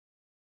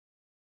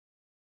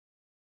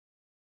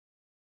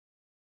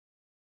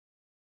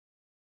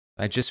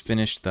I just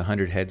finished the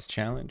 100 Heads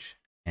challenge,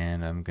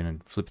 and I'm going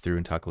to flip through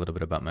and talk a little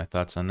bit about my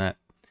thoughts on that.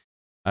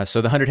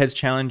 So the 100 Heads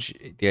challenge,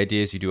 the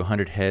idea is you do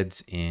 100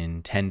 heads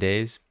in 10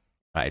 days.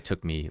 It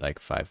took me like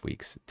 5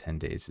 weeks. 10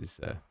 days is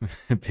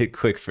a bit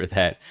quick for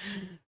that.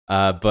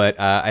 But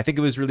I think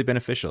it was really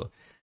beneficial.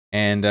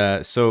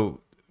 And so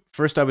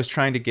first I was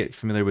trying to get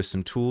familiar with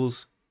some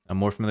tools. I'm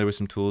more familiar with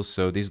some tools.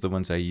 So these are the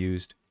ones I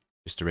used,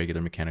 just a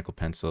regular mechanical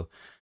pencil.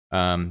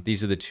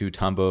 These are the two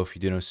Tombow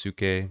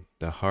Fudenosuke,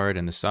 the hard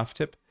and the soft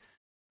tip.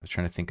 I was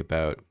trying to think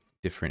about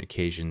different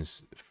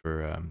occasions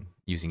for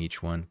using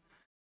each one.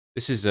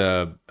 This is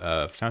a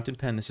fountain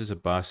pen. This is a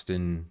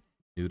Boston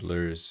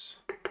Noodler's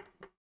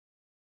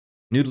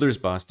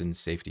Boston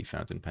Safety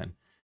fountain pen.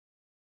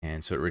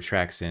 And so it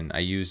retracts in. I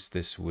use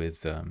this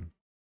with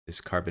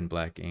this carbon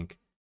black ink,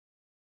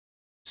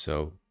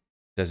 so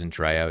it doesn't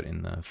dry out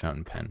in the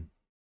fountain pen.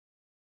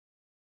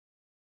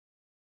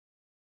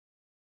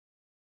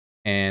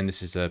 And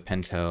this is a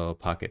Pentel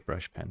pocket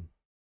brush pen.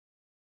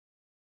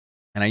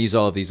 And I use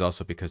all of these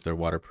also because they're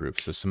waterproof.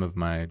 So some of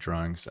my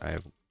drawings I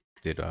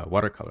did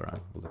watercolor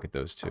on. We'll look at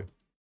those too.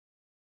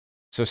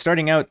 So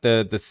starting out,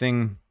 the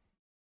thing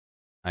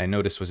I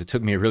noticed was it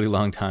took me a really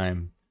long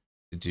time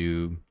to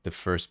do the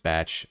first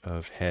batch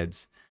of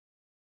heads.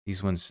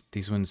 These ones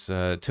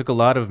took a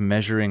lot of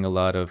measuring, a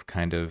lot of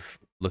kind of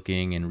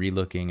looking and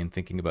relooking and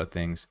thinking about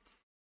things.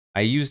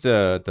 I used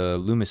the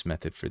Loomis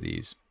method for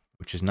these,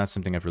 which is not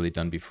something I've really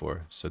done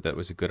before. So that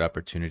was a good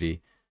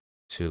opportunity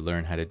to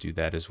learn how to do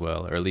that as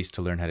well, or at least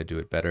to learn how to do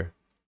it better.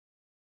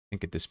 I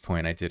think at this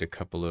point I did a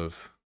couple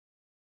of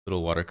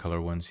little watercolor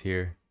ones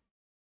here.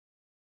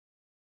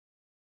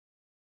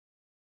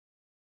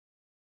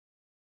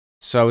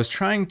 So I was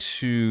trying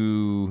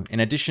to, in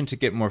addition to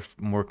get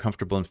more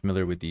comfortable and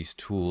familiar with these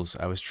tools,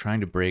 I was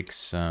trying to break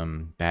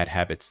some bad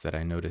habits that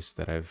I noticed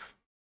that I've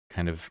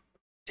kind of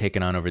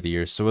taken on over the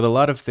years. So with a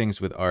lot of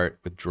things with art,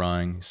 with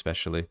drawing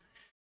especially,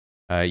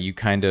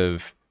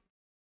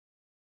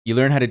 you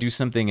learn how to do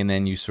something and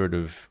then you sort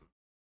of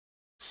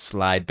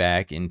slide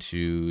back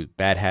into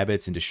bad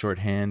habits, into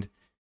shorthand.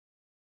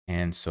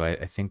 And so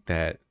I think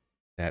that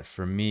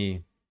for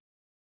me,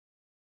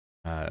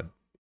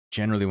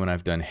 generally when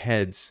I've done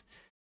heads,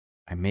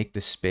 I make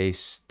the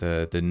space,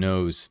 the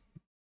nose,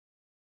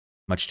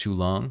 much too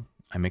long.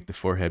 I make the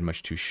forehead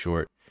much too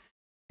short.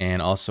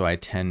 And also I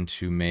tend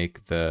to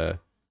make the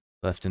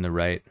left and the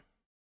right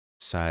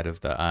side of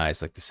the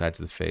eyes, like the sides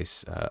of the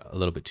face, a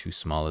little bit too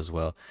small as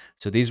well.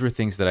 So these were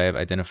things that I have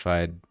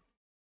identified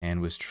and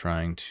was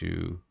trying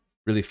to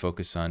really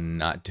focus on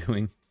not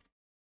doing.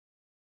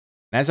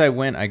 And as I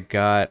went, I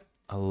got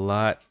a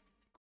lot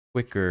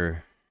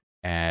quicker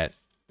at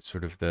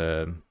sort of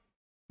the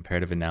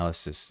comparative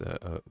analysis,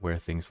 where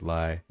things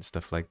lie, and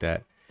stuff like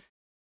that.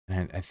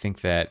 And I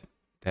think that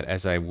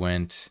as I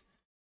went,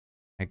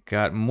 I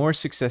got more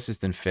successes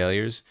than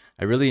failures.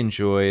 I really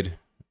enjoyed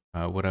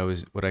what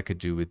I could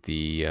do with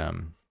the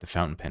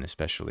fountain pen,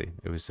 especially.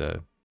 It's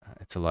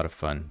a lot of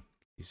fun.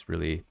 These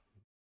really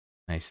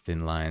nice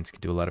thin lines,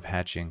 could do a lot of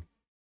hatching.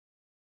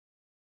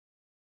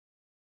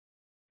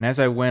 And as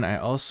I went, I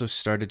also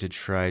started to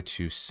try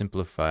to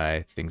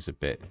simplify things a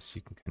bit, as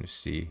you can kind of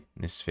see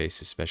in this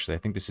face, especially. I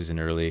think this is an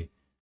early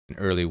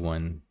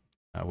one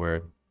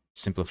where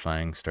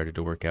simplifying started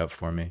to work out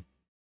for me.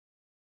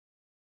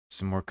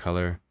 Some more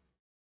color.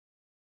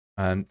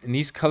 And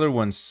these color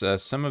ones,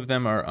 some of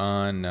them are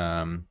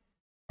on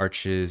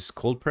Arch's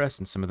cold press,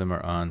 and some of them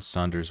are on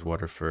Saunders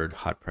Waterford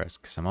hot press,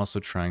 because I'm also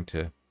trying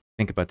to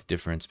think about the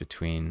difference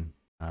between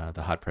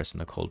the hot press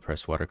and the cold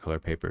press watercolor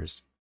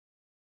papers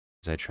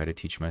as I try to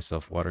teach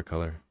myself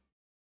watercolor.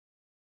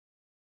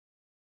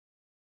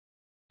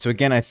 So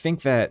again, I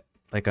think that,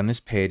 like on this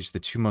page, the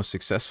two most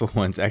successful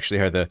ones actually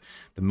are the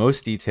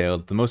most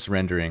detailed, the most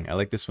rendering. I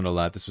like this one a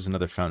lot. This was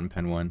another fountain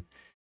pen one.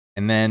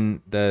 And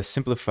then the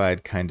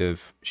simplified kind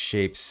of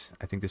shapes,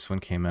 I think this one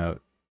came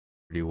out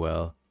pretty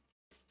well.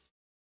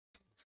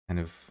 It's kind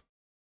of,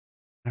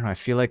 I don't know, I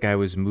feel like I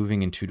was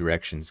moving in two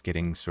directions,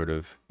 getting sort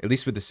of, at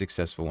least with the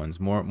successful ones,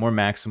 more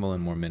maximal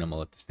and more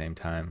minimal at the same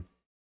time.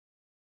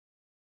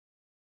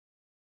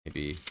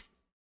 Maybe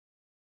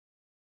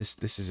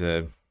this is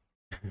a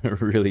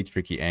really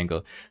tricky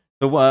angle.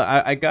 So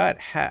I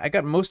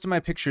got most of my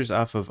pictures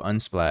off of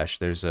Unsplash.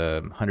 There's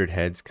a 100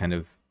 Heads kind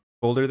of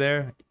folder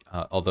there,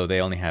 although they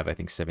only have, I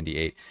think,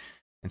 78.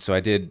 And so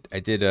I did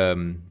a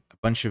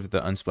bunch of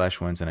the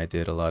Unsplash ones, and I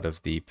did a lot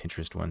of the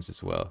Pinterest ones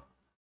as well.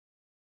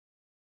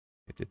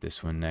 I did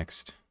this one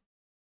next.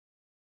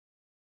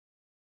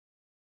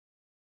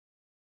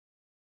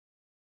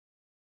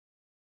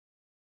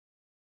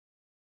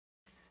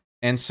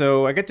 And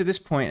so I got to this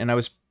point, and I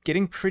was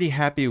getting pretty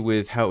happy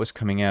with how it was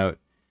coming out.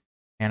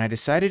 And I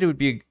decided it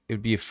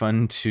would be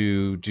fun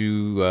to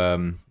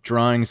do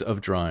drawings of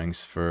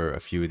drawings for a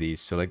few of these.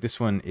 So like this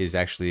one is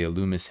actually a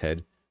Loomis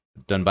head,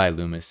 done by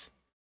Loomis.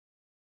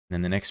 And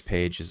then the next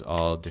page is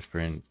all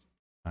different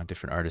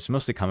artists,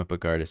 mostly comic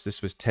book artists.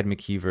 This was Ted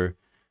McKeever,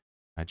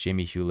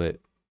 Jamie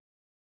Hewlett.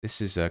 This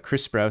is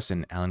Chris Sprouse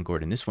and Alan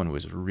Gordon. This one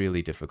was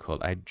really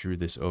difficult. I drew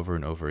this over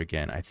and over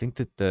again. I think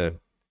that the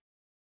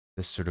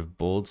this sort of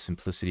bold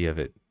simplicity of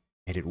it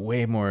made it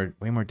way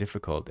more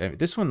difficult.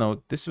 This one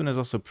though, this one is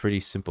also pretty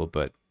simple,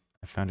 but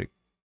I found it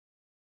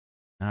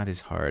not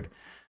as hard.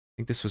 I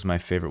think this was my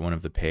favorite one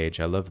of the page.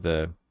 I love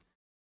the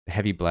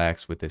heavy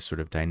blacks with this sort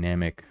of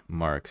dynamic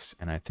marks,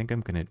 and I think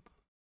I'm gonna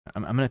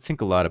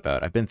think a lot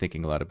about. I've been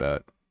thinking a lot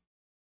about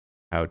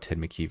how Ted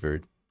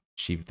McKeever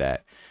achieved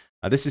that.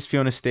 This is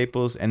Fiona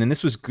Staples, and then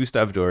this was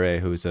Gustav Dore,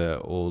 who's a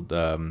old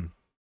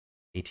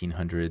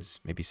 1800s,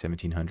 maybe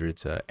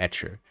 1700s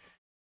etcher.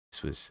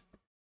 This was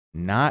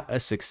not a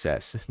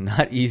success.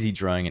 Not easy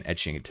drawing and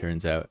etching, it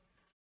turns out.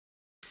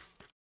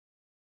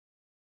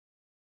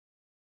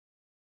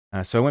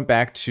 So I went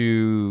back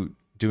to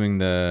doing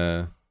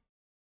the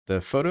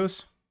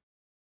photos.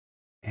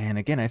 And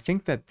again, I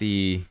think that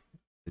the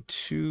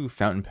two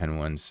fountain pen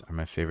ones are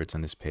my favorites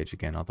on this page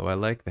again, although I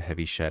like the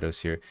heavy shadows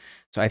here.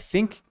 So I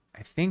think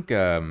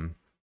the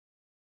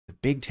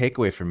big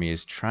takeaway for me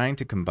is trying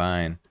to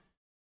combine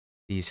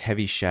these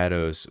heavy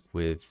shadows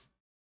with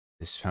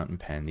this fountain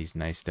pen, these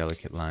nice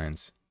delicate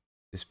lines.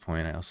 At this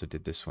point, I also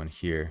did this one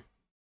here.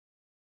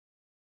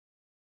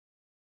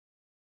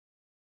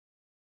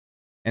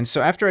 And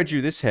so after I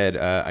drew this head,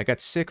 I got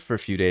sick for a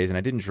few days and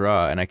I didn't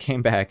draw, and I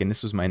came back and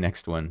this was my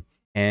next one.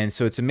 And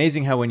so it's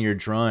amazing how when you're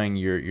drawing,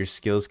 your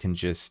skills can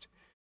just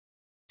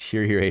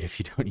deteriorate if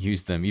you don't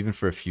use them, even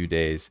for a few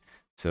days.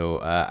 So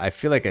I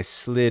feel like I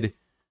slid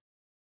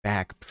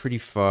back pretty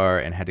far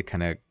and had to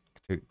kind of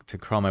to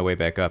crawl my way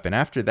back up. And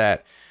after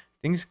that,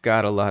 things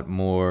got a lot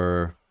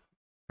more,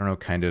 I don't know,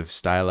 kind of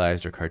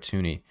stylized or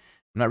cartoony.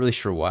 I'm not really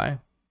sure why. It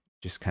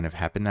just kind of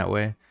happened that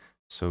way.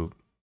 So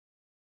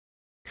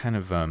kind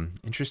of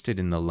interested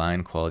in the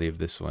line quality of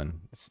this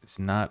one. It's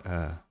not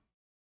a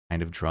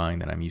kind of drawing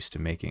that I'm used to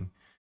making.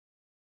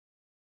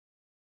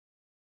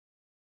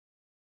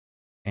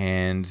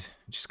 And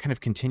just kind of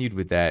continued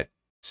with that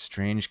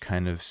strange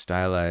kind of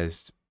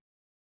stylized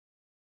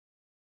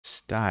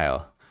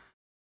style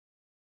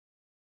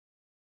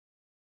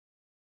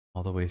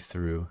all the way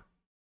through.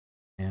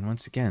 And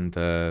once again,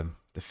 the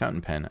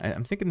fountain pen.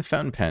 I'm thinking the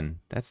fountain pen,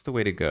 that's the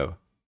way to go.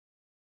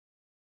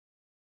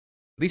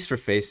 At least for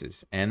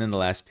faces. And then the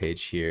last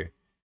page here.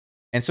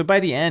 And so by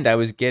the end, I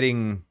was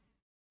getting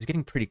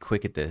pretty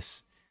quick at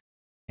this.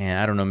 And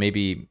I don't know,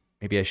 maybe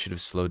I should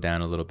have slowed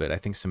down a little bit. I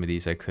think some of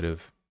these I could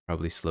have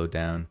probably slowed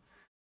down.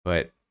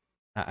 But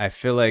I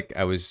feel like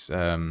I was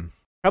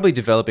probably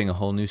developing a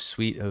whole new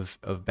suite of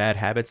bad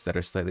habits that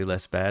are slightly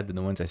less bad than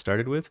the ones I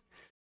started with.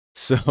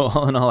 So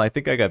all in all, I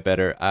think I got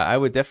better. I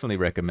would definitely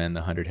recommend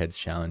the 100 Heads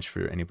Challenge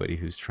for anybody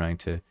who's trying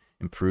to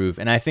improve.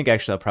 And I think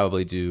actually I'll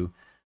probably do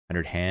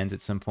 100 hands at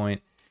some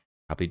point.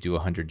 Probably do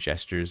 100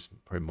 gestures,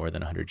 probably more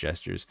than 100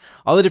 gestures.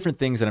 All the different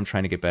things that I'm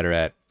trying to get better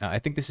at. I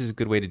think this is a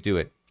good way to do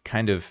it.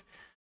 Kind of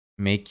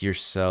make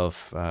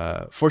yourself,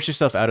 force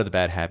yourself out of the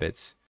bad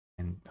habits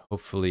and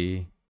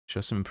hopefully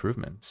show some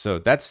improvement. So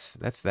that's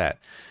that.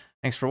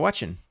 Thanks for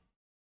watching.